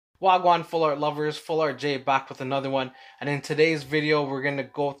Wagwan full art lovers, full art J back with another one. And in today's video, we're gonna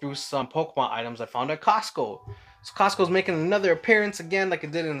go through some Pokemon items I found at Costco. So Costco's making another appearance again, like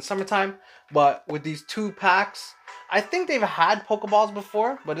it did in the summertime, but with these two packs. I think they've had Pokeballs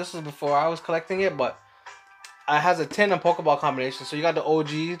before, but this was before I was collecting it. But it has a tin and Pokeball combination. So you got the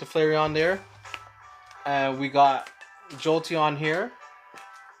OG, the Flareon there, and we got Jolteon here,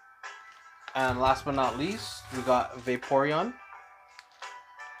 and last but not least, we got Vaporeon.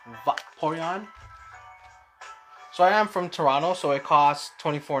 So I am from Toronto, so it costs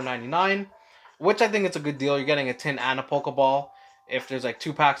 $24.99, which I think it's a good deal. You're getting a tin and a Pokeball. If there's like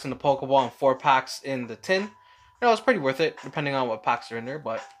 2 packs in the Pokeball and 4 packs in the tin, it's pretty worth it depending on what packs are in there.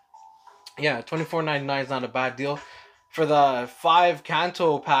 But yeah, $24.99 is not a bad deal. For the 5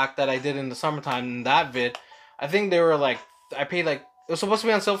 Kanto pack that I did in the summertime in that vid, I think they were like, I paid like, it was supposed to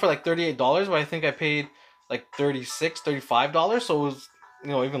be on sale for like $38, but I think I paid like $36, $35, so it was,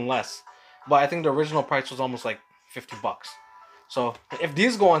 even less. But I think the original price was almost like $50. So if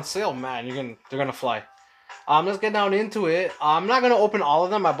these go on sale, man, they're gonna fly. Let's get down into it. I'm not gonna open all of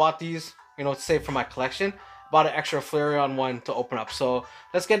them. I bought these, to save for my collection. Bought an extra Flareon one to open up. So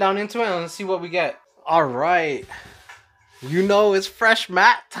let's get down into it and let's see what we get. All right, it's fresh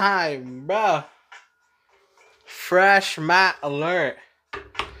mat time, bruh. Fresh mat alert.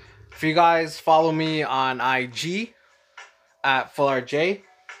 If you guys follow me on IG at FullRJ, you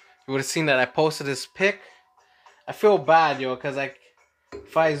would have seen that I posted this pic. I feel bad, because like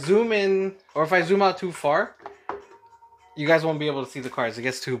if I zoom in or if I zoom out too far, you guys won't be able to see the cards. It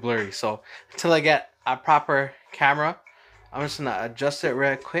gets too blurry. So until I get a proper camera, I'm just gonna adjust it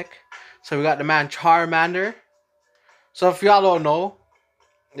real quick. So we got the man Charmander. So if y'all don't know,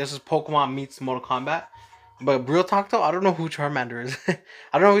 this is Pokemon meets Mortal Kombat. But real talk though, I don't know who Charmander is. I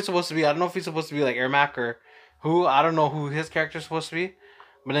don't know who he's supposed to be. I don't know if he's supposed to be like Ermac or who. I don't know who his character is supposed to be.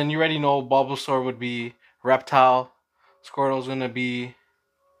 But then you already know Bulbasaur would be Reptile. Squirtle's gonna be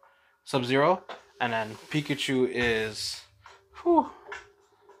Sub-Zero. And then Pikachu is... Whew.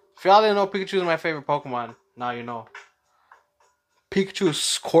 If y'all didn't know, Pikachu is my favorite Pokemon. Now you know. Pikachu is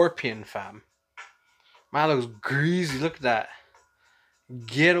Scorpion, fam. Man, looks greasy. Look at that.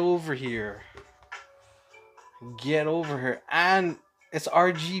 Get over here. Get over here. And it's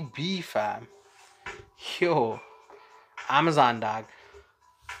RGB, fam. Yo. Amazon, dog.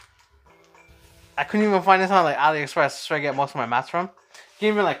 I couldn't even find this on like AliExpress. That's where I get most of my mats from. You can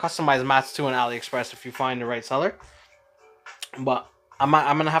even like customize mats too on AliExpress if you find the right seller. But I'm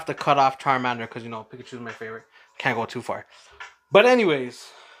gonna have to cut off Charmander because Pikachu's my favorite. Can't go too far. But anyways,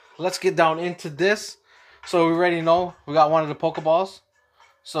 let's get down into this. So we already know we got one of the Pokeballs.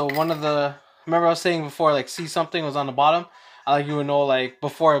 So one of the, remember I was saying before, like C something was on the bottom. I like you would know like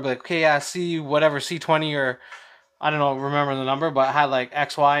before, I'd be like, okay, yeah, C whatever, C20 or I don't know, remember the number, but it had like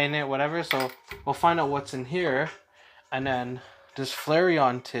XY in it, whatever. So we'll find out what's in here. And then this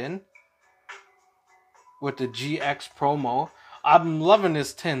Flareon tin with the GX promo. I'm loving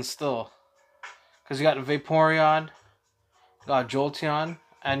this tin still. Because you got the Vaporeon, got Jolteon,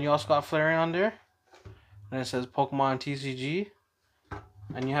 and you also got Flareon there. And it says Pokemon TCG.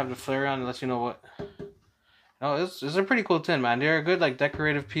 And you have the Flareon that lets you know what. It's a pretty cool tin, man. They're good like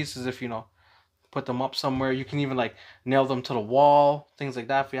decorative pieces if put them up somewhere. You can even like nail them to the wall, things like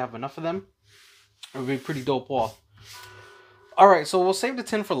that if you have enough of them. It would be a pretty dope wall. Alright, so we'll save the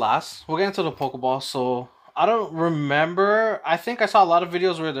tin for last. We'll get into the Pokeball. So I don't remember. I think I saw a lot of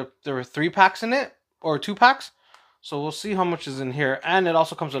videos where there were 3 packs in it or 2 packs. So we'll see how much is in here. And it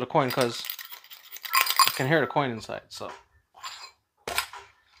also comes with a coin because you can hear the coin inside. So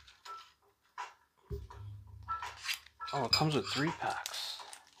oh, it comes with 3 packs.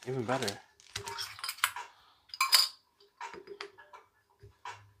 Even better.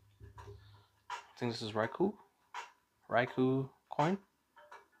 I think this is Raikou. Raikou coin.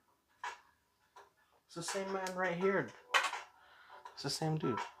 It's the same man right here. It's the same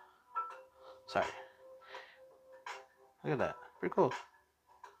dude. Sorry. Look at that. Pretty cool.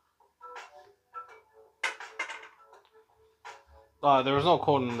 There was no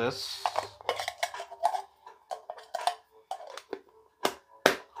code in this.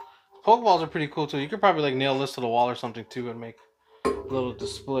 Pokeballs are pretty cool too. You could probably like nail this to the wall or something too and make a little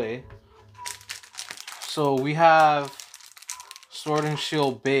display. So we have Sword and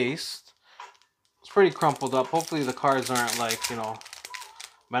Shield based. It's pretty crumpled up. Hopefully the cards aren't like,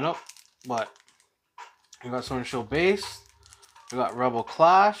 bent up. But we got Sword and Shield based. We got Rebel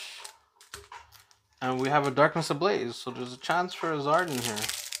Clash. And we have a Darkness Ablaze. So there's a chance for a Zard in here.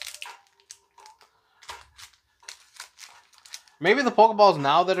 Maybe the Pokeballs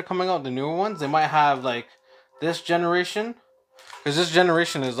now that are coming out, the newer ones, they might have like this generation. Because this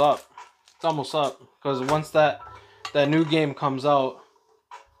generation is up. It's almost up. Because once that new game comes out,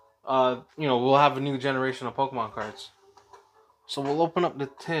 you know, we'll have a new generation of Pokemon cards. So we'll open up the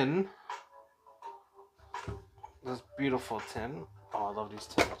tin. This beautiful tin. Oh, I love these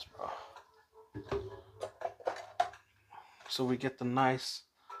tins, bro. So we get the nice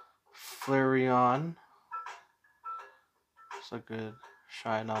Flareon. It's a good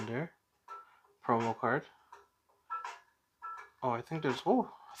shine on there. Promo card. Oh, I think there's... Oh,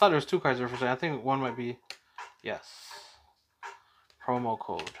 I thought there was 2 cards there for a second. I think one might be... Yes. Promo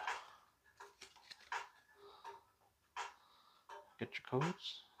code. Get your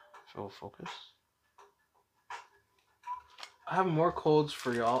codes. Full focus. I have more codes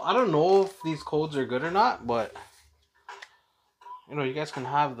for y'all. I don't know if these codes are good or not, but... You know, you guys can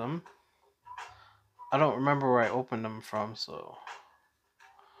have them. I don't remember where I opened them from, so...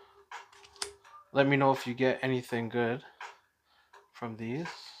 Let me know if you get anything good from these.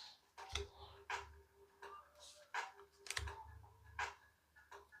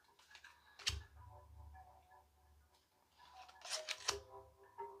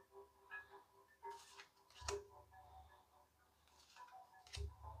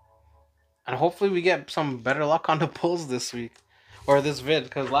 And hopefully we get some better luck on the pulls this week. Or this vid,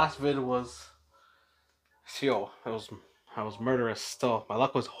 because last vid was... Yo, I was murderous still. My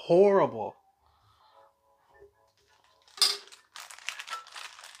luck was horrible.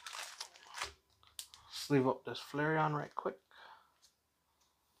 Sleeve up this Flareon right quick.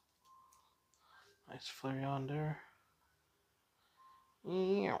 Nice Flareon there.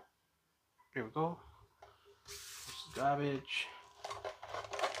 Here we go. This is garbage.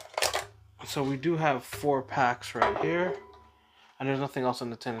 So we do have 4 packs right here. And there's nothing else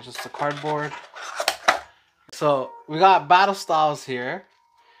in the tin. It's just the cardboard. So we got Battle Styles here.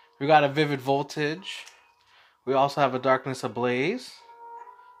 We got a Vivid Voltage. We also have a Darkness Ablaze.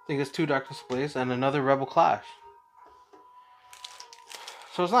 I think it's 2 Darkness Ablaze and another Rebel Clash.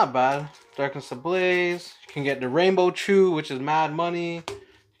 So it's not bad. Darkness Ablaze. You can get the Rainbow Chew, which is mad money.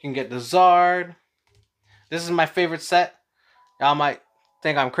 You can get the Zard. This is my favorite set. Y'all might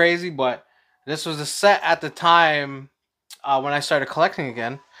think I'm crazy, but this was the set at the time when I started collecting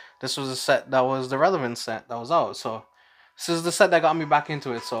again. This was a set that was the relevant set that was out. So this is the set that got me back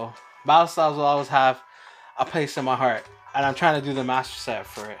into it. So Battle Styles will always have a place in my heart. And I'm trying to do the master set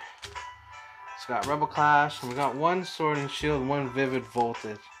for it. So we got Rebel Clash, and we got 1 Sword and Shield, 1 Vivid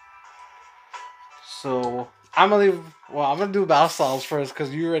Voltage. So I'm gonna do Battle Styles first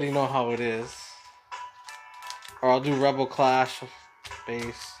because you already know how it is. Or I'll do Rebel Clash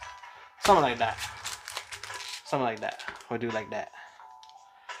base. Something like that. Something like that. We'll do like that.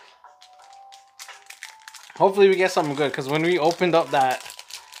 Hopefully we get something good, because when we opened up that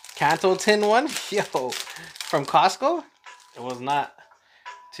Kanto tin one, yo, from Costco, it was not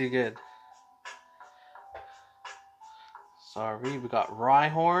too good. Sorry, we got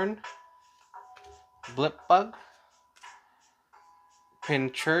Rhyhorn, Blipbug,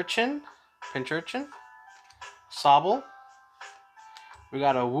 Pincurchin, Sobble. We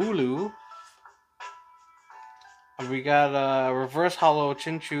got a Wooloo. And we got a Reverse Hollow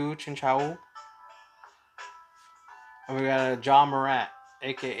Chinchou. And we got a Jaw Morant,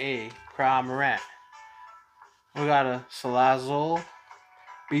 aka Cry Morant. We got a Salazzle,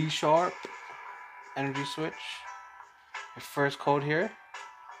 B Sharp, Energy Switch. The first code here.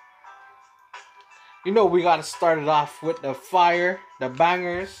 You know we gotta start it off with the fire, the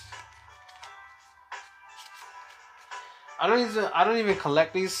bangers. I don't even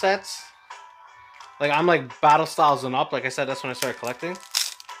collect these sets. Like I'm like Battle Styles and up. Like I said, that's when I started collecting.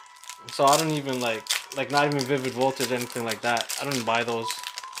 So I don't even like not even Vivid Voltage, anything like that. I don't buy those.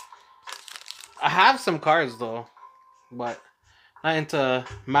 I have some cards though, but not into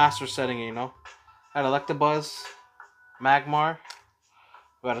master setting, you know. I got Electabuzz, Magmar.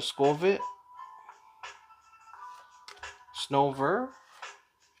 We got a Scolvit, Snover.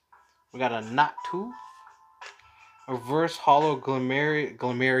 We got a Natu. Reverse Hollow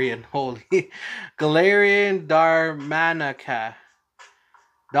Galarian, holy. Galarian Darumaka.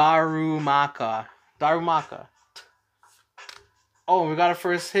 Oh, we got a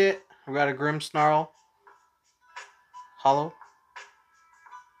first hit. We got a Grimmsnarl. Hollow.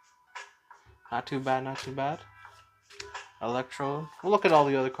 Not too bad, not too bad. Electrode. We'll look at all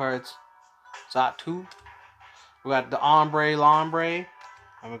the other cards. Zatu. We got the Lombre.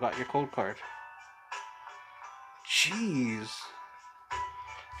 And we got your code card. Jeez.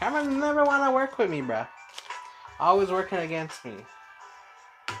 Cameron never want to work with me, bruh. Always working against me.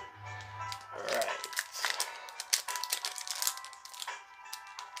 Alright.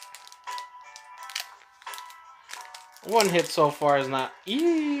 One hit so far is not...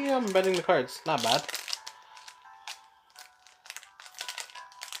 I'm betting the cards. Not bad.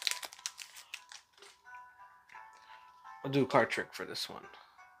 I'll do a card trick for this one.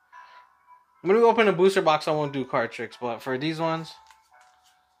 When we open a booster box, I won't do card tricks. But for these ones,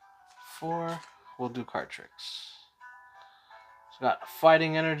 4, we'll do card tricks. So we got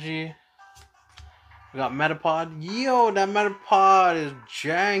Fighting Energy. We got Metapod. Yo, that Metapod is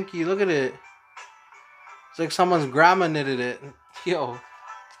janky. Look at it. It's like someone's grandma knitted it. Yo.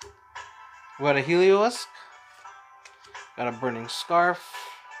 We got a Helios. Got a Burning Scarf.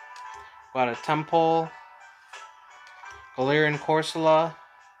 Got a Temple. Galarian Corsola.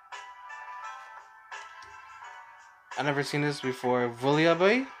 I've never seen this before.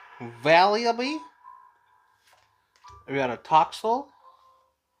 Valiabe. We got a Toxel.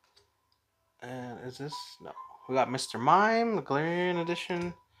 And is this? No. We got Mr. Mime, the Galarian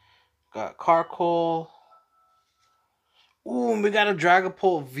edition. Got Carkol. Ooh, we got a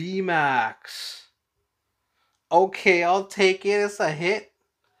Dragapult VMAX. Okay, I'll take it. It's a hit.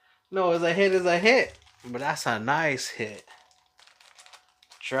 No, it's a hit. It's a hit. But that's a nice hit.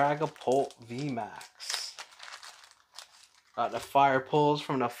 Dragapult VMAX. Got the fire pulls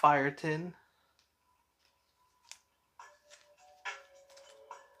from the fire tin.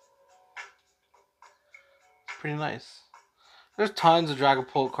 Pretty nice. There's tons of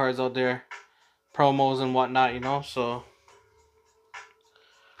Dragapult cards out there, promos and whatnot, you know. So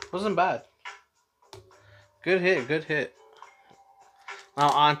wasn't bad. Good hit, good hit. Now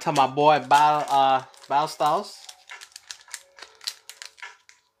on to my boy Battle Styles.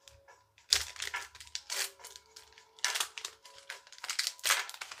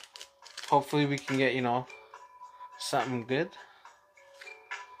 Hopefully we can get, you know, something good.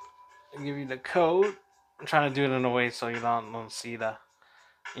 I'll give you the code. I'm trying to do it in a way so you don't see the,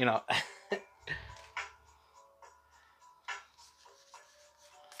 you know.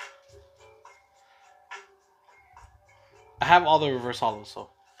 I have all the reverse hollows, so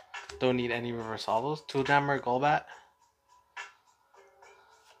don't need any reverse hollows. Tool Jammer, Golbat.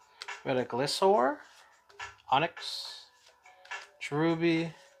 We got a Glissaur, Onix,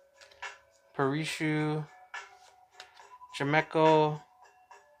 Cherubi, Parishu, Jameco,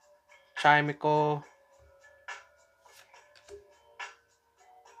 Chimico,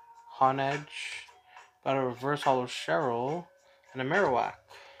 Honedge, got a reverse hollow Cheryl, and a Marowak.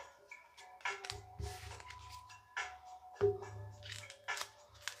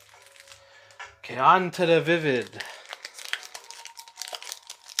 Okay, on to the Vivid.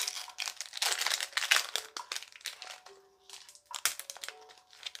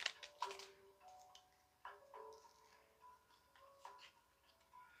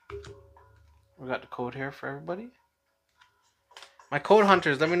 We got the code here for everybody. My code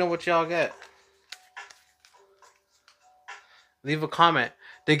hunters, let me know what y'all get. Leave a comment.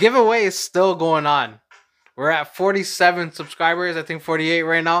 The giveaway is still going on. We're at 47 subscribers. I think 48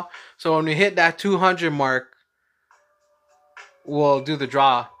 right now. So when we hit that 200 mark, we'll do the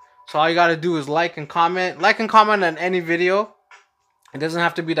draw. So all you got to do is like and comment. Like and comment on any video. It doesn't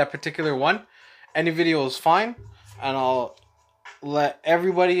have to be that particular one. Any video is fine. And I'll let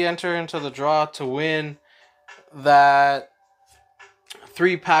everybody enter into the draw to win that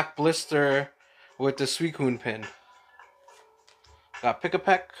 3-pack blister with the Suicune pin. Got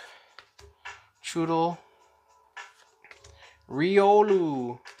Pick-a-Peck, Choodle,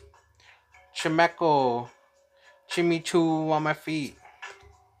 Riolu, Chimeco, Chimichu on my feet.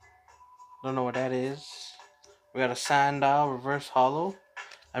 Don't know what that is. We got a Sandile reverse hollow.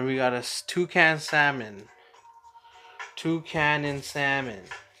 And we got a Toucan Salmon. Toucan and Salmon.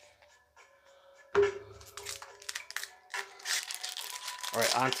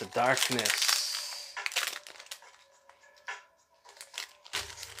 Alright, on to Darkness.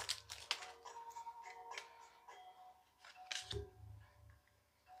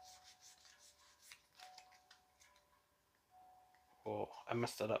 Oh, I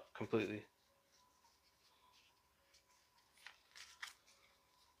messed that up completely.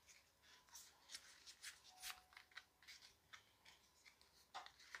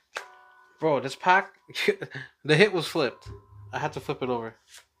 Bro, this pack, the hit was flipped. I had to flip it over.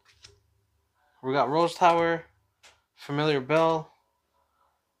 We got Rose Tower, Familiar Bell,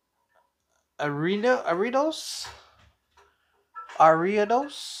 Ariados.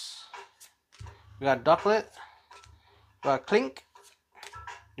 We got Ducklet. We got Clink.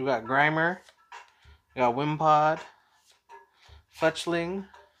 We got Grimer. We got Wimpod. Fletchling.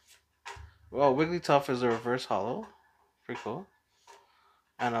 Well, Wigglytuff is a reverse hollow. Pretty cool.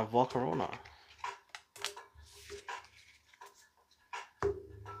 And a Volcarona.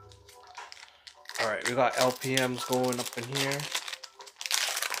 Alright, we got LPMs going up in here.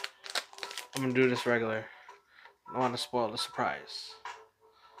 I'm gonna do this regular. I don't want to spoil the surprise.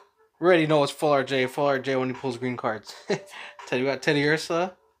 We already know it's full RJ when he pulls green cards. We got Teddy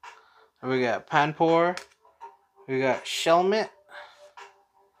Ursa. We got Panpour. We got Shelmet.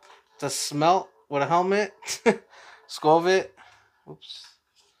 The Smelt with a helmet. Skovit. Oops.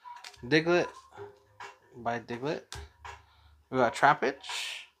 Diglett. By Diglett. We got Trapinch.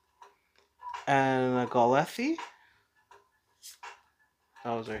 And a Gallethi.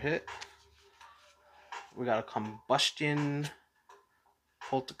 That was our hit. We got a Combustion.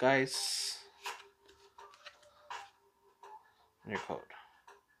 Poltergeist. And your code.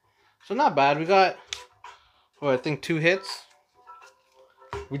 So not bad. We got, I think 2 hits.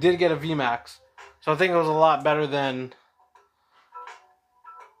 We did get a VMAX. So I think it was a lot better than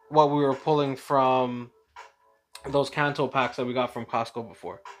what we were pulling from those Kanto packs that we got from Costco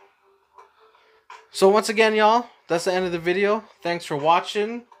before. So once again, y'all, that's the end of the video. Thanks for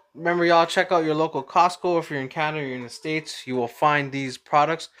watching. Remember, y'all, check out your local Costco. If you're in Canada or you're in the States, you will find these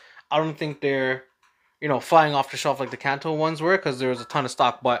products. I don't think they're, flying off the shelf like the Kanto ones were, because there was a ton of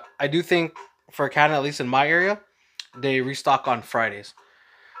stock. But I do think for Canada, at least in my area, they restock on Fridays.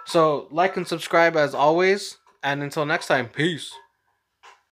 So like and subscribe as always. And until next time, peace.